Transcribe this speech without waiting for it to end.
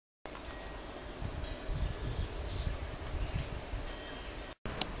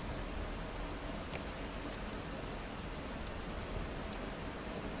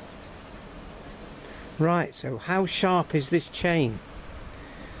Right, so how sharp is this chain?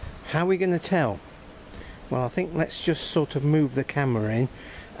 How are we going to tell? Well, I think let's just sort of move the camera in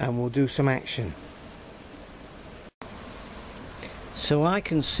and we'll do some action. So I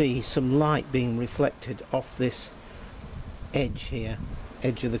can see some light being reflected off this edge here,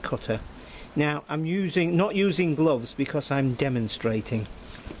 edge of the cutter. Now I'm not using gloves because I'm demonstrating,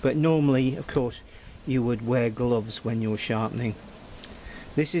 but normally of course you would wear gloves when you're sharpening.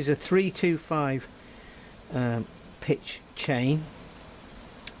 This is a 325 pitch chain,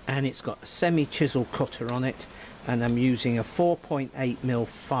 and it's got a semi-chisel cutter on it, and I'm using a 4.8mm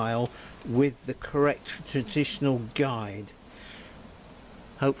file with the correct traditional guide.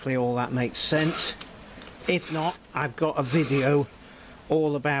 Hopefully all that makes sense. If not, I've got a video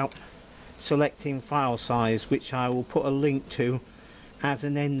all about selecting file size, which I will put a link to as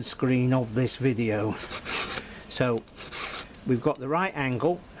an end screen of this video. So we've got the right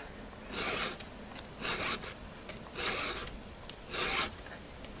angle,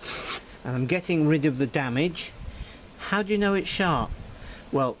 and I'm getting rid of the damage. How do you know it's sharp?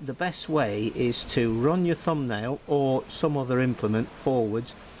 Well, the best way is to run your thumbnail or some other implement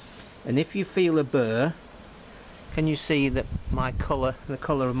forwards, and if you feel a burr, can you see that the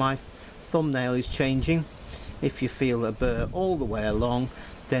colour of my thumbnail is changing? If you feel a burr all the way along,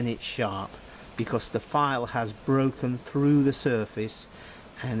 then it's sharp, because the file has broken through the surface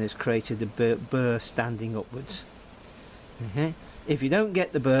and has created a burr standing upwards. If you don't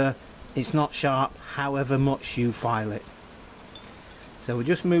get the burr, it's not sharp, however much you file it. So we'll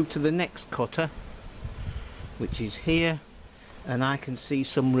just move to the next cutter, which is here, and I can see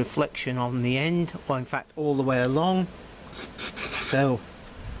some reflection on the end, or in fact all the way along. So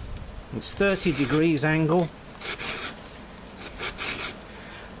it's 30 degrees angle.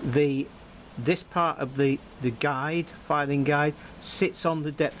 This part of the guide, filing guide, sits on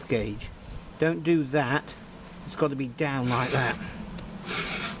the depth gauge. Don't do that, it's got to be down like that.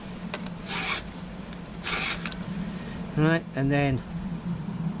 Right, and then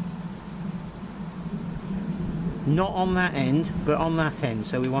not on that end, but on that end,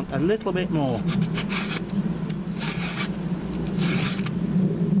 so we want a little bit more.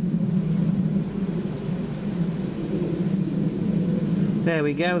 There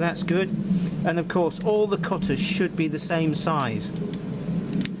we go, that's good. And of course all the cutters should be the same size,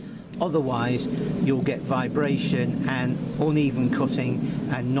 otherwise you'll get vibration and uneven cutting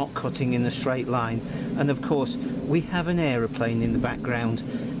and not cutting in a straight line. And of course we have an aeroplane in the background.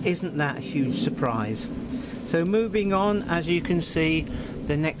 Isn't that a huge surprise? So moving on, as you can see,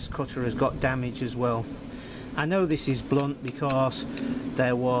 the next cutter has got damage as well. I know this is blunt because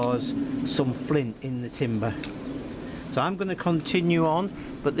there was some flint in the timber. So I'm going to continue on,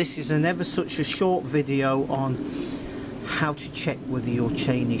 but this is an ever such a short video on how to check whether your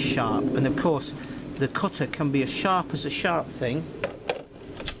chain is sharp. And of course the cutter can be as sharp as a sharp thing,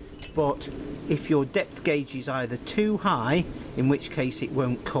 but if your depth gauge is either too high, in which case it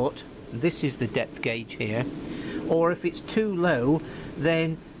won't cut, this is the depth gauge here, or if it's too low,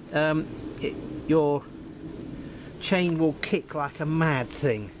 then your chain will kick like a mad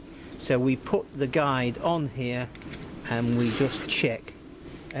thing. So we put the guide on here and we just check,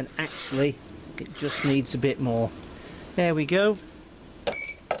 and actually it just needs a bit more. There we go.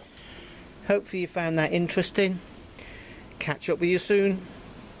 Hopefully you found that interesting. Catch up with you soon.